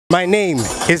My name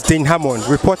is Dean Hammond,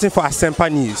 reporting for Asempa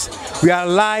News. We are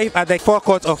live at the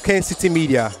forecourt of Ken City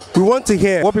Media. We want to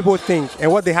hear what people think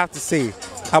and what they have to say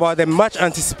about the much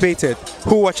anticipated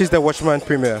Who Watches the Watchman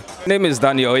premiere. My name is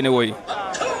Daniel. Anyway,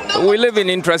 we live in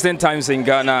interesting times in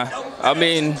Ghana. I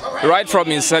mean, right from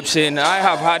inception, I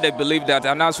have had a belief that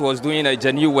Anas was doing a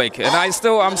genuine work, and I'm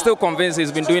still convinced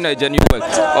he's been doing a genuine work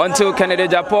until Kennedy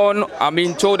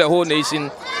Agyapong, told the whole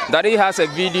nation that he has a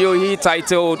video he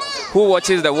titled "Who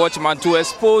Watches the Watchman" to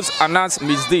expose Anas'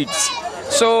 misdeeds.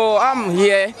 So I'm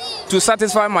here to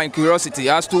satisfy my curiosity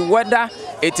as to whether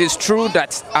it is true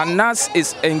that Anas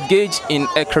is engaged in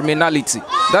a criminality.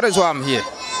 That is why I'm here.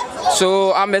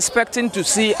 So I'm expecting to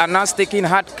see Anas taking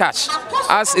hard cash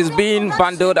as is being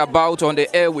bandied about on the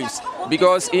airwaves,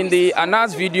 because in the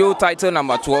Anas video title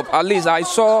number 12, at least I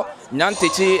saw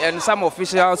Nyantechi and some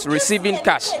officials receiving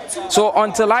cash. So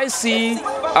until I see,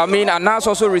 Anas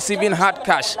also receiving hard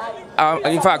cash,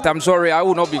 in fact, I'm sorry, I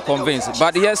will not be convinced.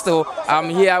 But yes, though, I'm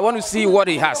here. I want to see what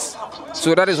he has.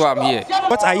 So that is why I'm here.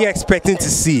 What are you expecting to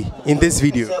see in this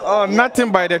video?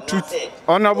 Nothing by the truth.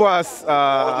 Honorable has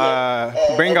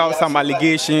bring out some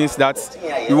allegations that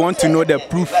we want to know the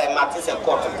proof.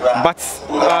 But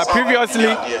previously,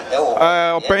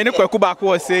 Opereni Kwekubaku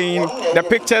was saying the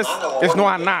pictures is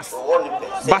not Anas.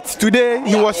 But today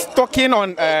he was talking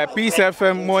on Peace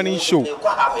FM morning show,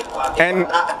 and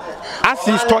as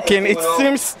he's talking, it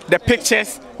seems the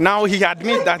pictures, now he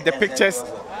admits that the pictures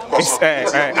is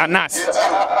Anas.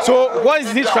 So what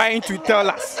is he trying to tell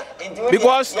us?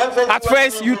 Because at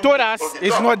first you told us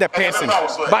it's not the person,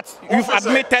 but you've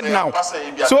admitted now.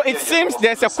 So it seems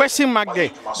there's a question mark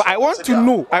there. But I want to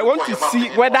know, I want to see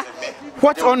whether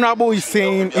what Honorable is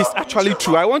saying is actually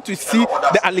true. I want to see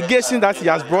the allegations that he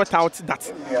has brought out, that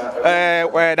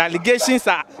the allegations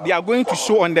they are going to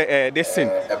show on the this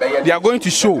thing. They are going to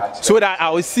show, so that I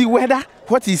will see whether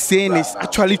what he's saying is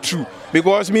actually true.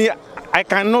 Because I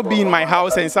cannot be in my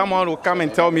house and someone will come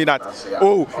and tell me that,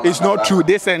 oh, it's not true,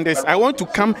 this and this. I want to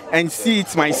come and see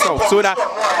it myself, so that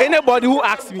anybody who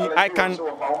asks me, I can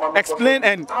explain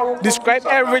and describe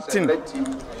everything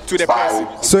to the person.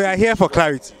 So you are here for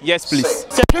clarity? Yes, please.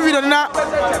 I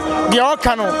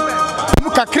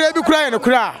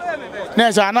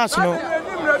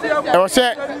was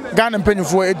say Ghana penny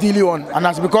for a deal on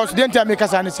Anas, because the entire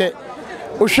makers and say,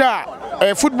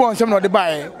 Osha, football and some of the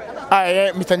buy,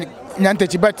 Mr.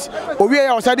 Nyantechi, but we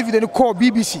are outside if you call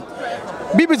BBC.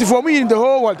 BBC for me in the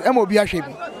whole world, MOB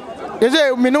Ashabi. They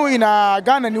say, we know in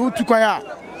Ghana and you took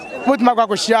what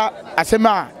Magakoshia,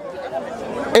 Asema,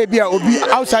 Abia, Obi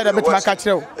outside of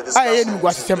Betmacatro. I ain't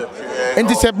was him. And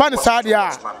this is a band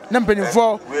Sadia, Nampany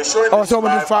for or so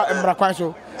many far and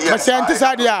Braquaso. But Santa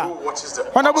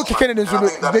Sadia, Honorable Kennedy,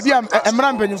 maybe I'm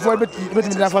ramping for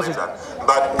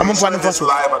I'm on one of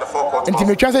and to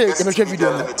me, translate the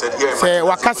video. Say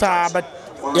Wakasa, but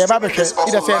yeah, Babasha,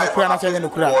 either say the Kran, say the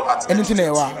Kran, and into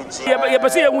Newa.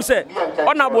 Yeah, who said,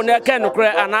 Honorable Nekan,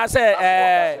 and I say,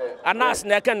 Anas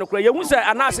Nekan, you say,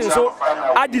 Anas, so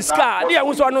I discard. Near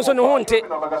was one on haunted.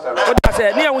 What I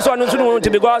said, near was one on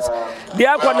haunted because the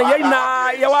Aquana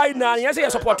Yawaina, yes, I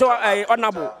support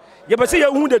Honorable. You but see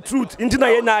who the truth into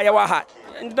Nayana Yawaha.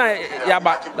 Yeah,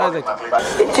 but that's it.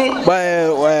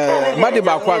 But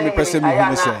Madiba Kwame person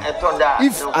who say,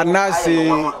 if Anas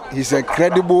is a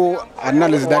credible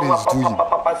analysis that he's doing,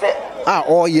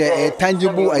 oh yeah, a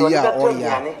tangible oh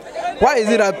yeah. Why is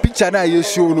it a picture that you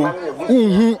show no?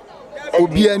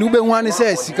 Obi and Ube one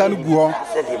says Sikanu go,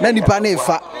 then the pane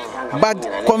fa.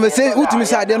 But conversation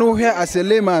ultimately I don't hear as a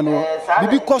layman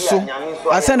bibi koso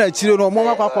asana chiro no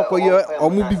mo makwa ye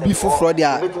omu bibi foforo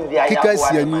dia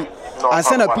kikas yani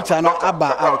asana picture no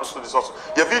aba out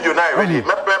your video now ready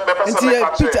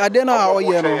nti picture ade na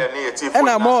oye no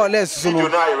and more or less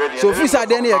so fi say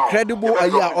ade na credible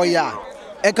oya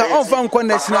Eka on fan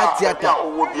national theater.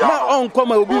 Na on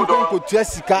come obi nko tua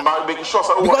sika.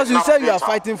 Because you say you are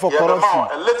fighting for corruption.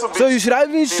 So you should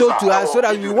even show to us so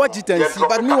that we watch it and see.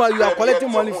 But meanwhile you are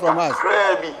collecting money from us.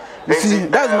 You see,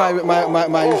 that's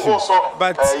my issue.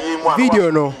 But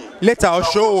video no. Later I'll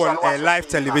show on live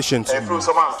television too.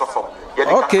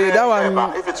 Okay, that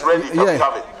one. If it's ready, you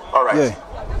have it. All right. Yeah.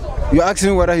 You're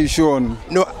asking whether he showed?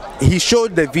 No, he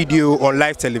showed the video on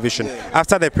live television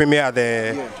after the premiere at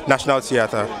the National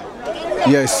Theatre.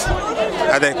 Yes.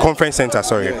 At the conference center,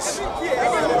 sorry. Yes.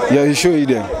 Yeah, he showed it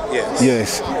there. Yes.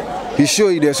 Yes. He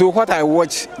showed it there. So what I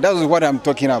watch, that is what I'm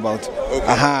talking about.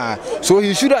 Okay. So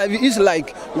he should have, it's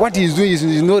like what he's doing is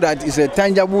you know that it's a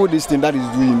tangible this thing that he's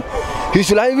doing. He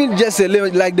should have even just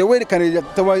like the way the Kennedy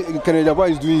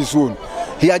Agyapong is doing his own.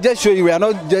 He has just shown you we are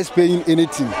not just paying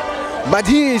anything. But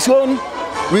he is on,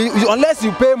 unless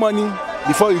you pay money,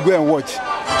 before you go and watch.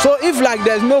 So if like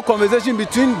there's no conversation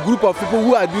between group of people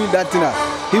who are doing that thing,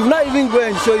 he will not even go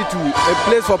and show it to a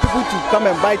place for people to come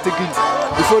and buy tickets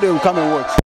before they will come and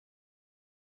watch.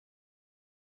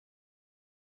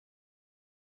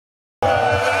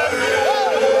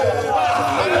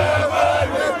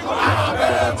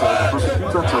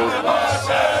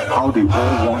 How they all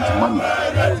want money,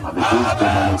 and the those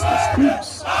journalists screams.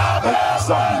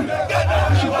 Exactly.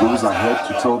 She goes ahead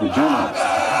to tell the journalists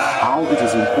how it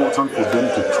is important for them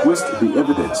to twist the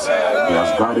evidence he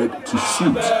has gathered to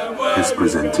suit his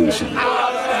presentation.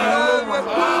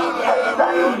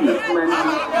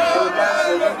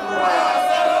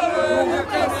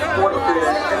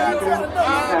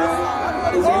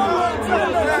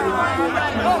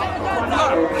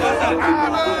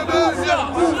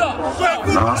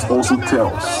 Nas also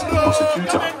tells the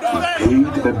prosecutor he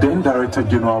paid the then Director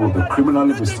General of the Criminal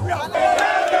Investigation.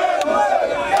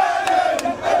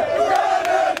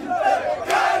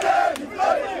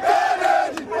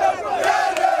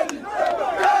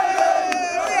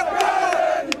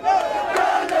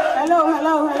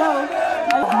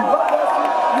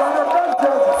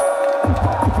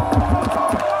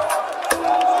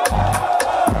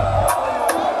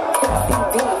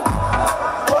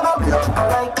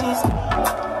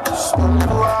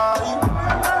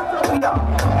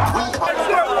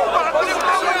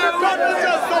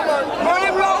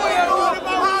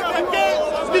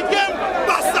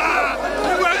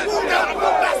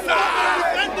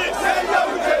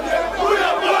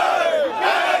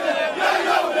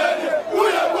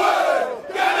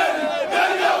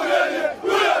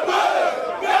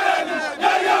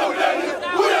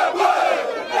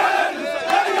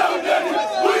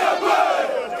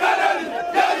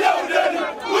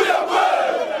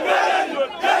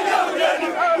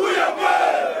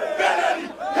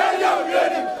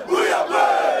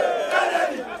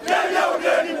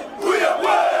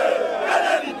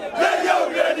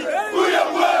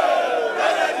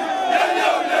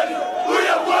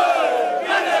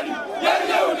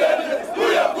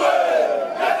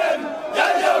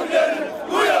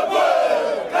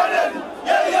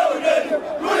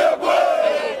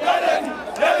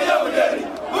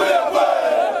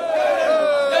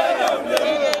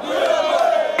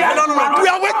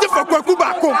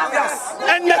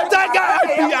 And the Tiger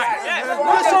FBI,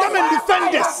 they should come and defend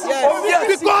this.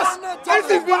 Because if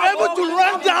you've been able to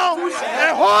run down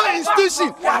a whole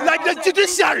institution like the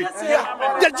judiciary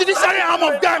arm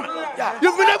of Ghana,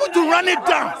 you've been able to run it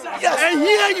down. And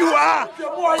here you are,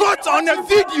 caught on a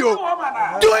video,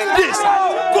 doing this,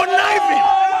 conniving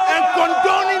and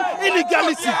condoning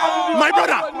illegality. My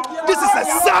brother, this is a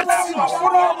sad scene.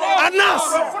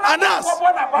 Anas,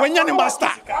 when you're the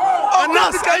master.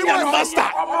 Anas, when you're the master.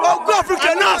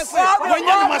 Anas, when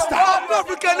you're the master.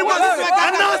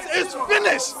 Anas is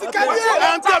finished.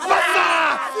 And the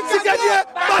Bassa,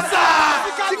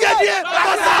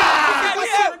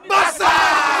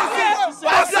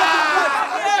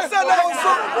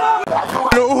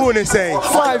 saying?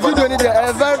 Video need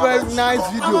a very nice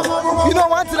video. You know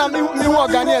one thing I'm new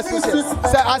Ghanaians to say.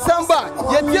 Say Asamba,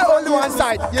 you hear only one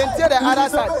side, you hear the other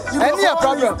side. Any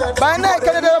problem? By now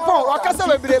Kennedy Agyapong, Wakasa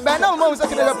will be by now Mom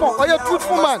Kennedy Agyapong. Or you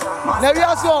truthful man. Now we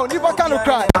are so never can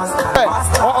cry.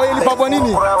 Or you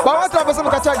Babonini. But what person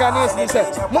catch Ghanaians say?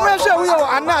 Mama show we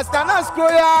are Anas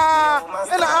Koya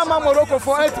and I'm Morocco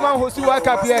for 8 months who work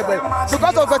up here.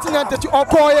 Because of continuing to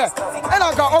Okoye. And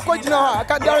I got Okoye.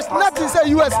 There is nothing say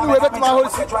US new about my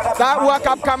host that World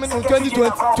Cup coming in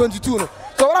 2022.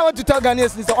 So what I want to tell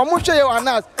Ghanaians is I'm sure you are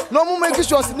Anas. No more making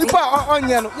sure Nipa on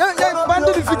Yano.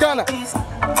 Bandit if you Ghana.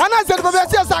 Anas said, but I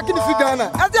see a sack in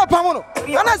Ghana. I see a Pamono.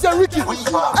 Anas a wicked. A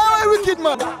wicked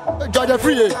man. Georgia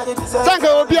free. Thank you,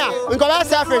 Obia. We got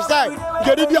our first time.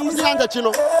 You did your person under Chino.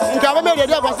 You can't make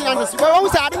the person under Chino. But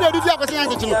also, I didn't do your person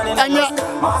under Chino. And yet,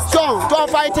 so, don't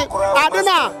fight it. I don't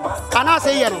know. Anas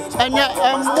a year. And yet,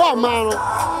 more man.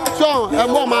 So,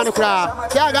 more man cry.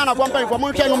 Yeah, Ghana pumping for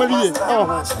more change.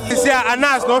 Oh, this year,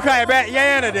 Anas no cry back.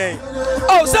 Yeah, today.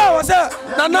 Oh, sir,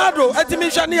 Nanado, at the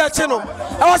mission near Chino.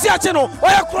 I was here, Chino.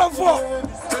 Why are you for?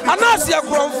 Anas, you're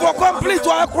for complete.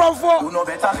 Why are you for?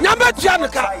 Number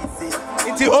Janica.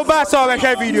 It's Oba saw a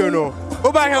video, no.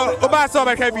 Oba saw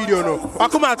a video, no.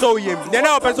 Akuma told him. Then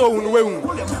our person will.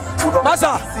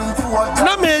 Masa,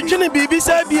 na me Jenny Bibi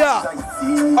say bia.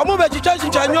 Omo be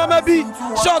chicha nyoma bi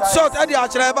short at the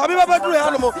actually. Ba me ba do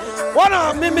animal. One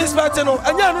of me miss no.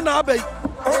 Anya no na abey.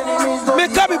 Me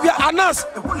ka bibia Anas.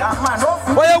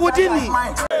 Why would you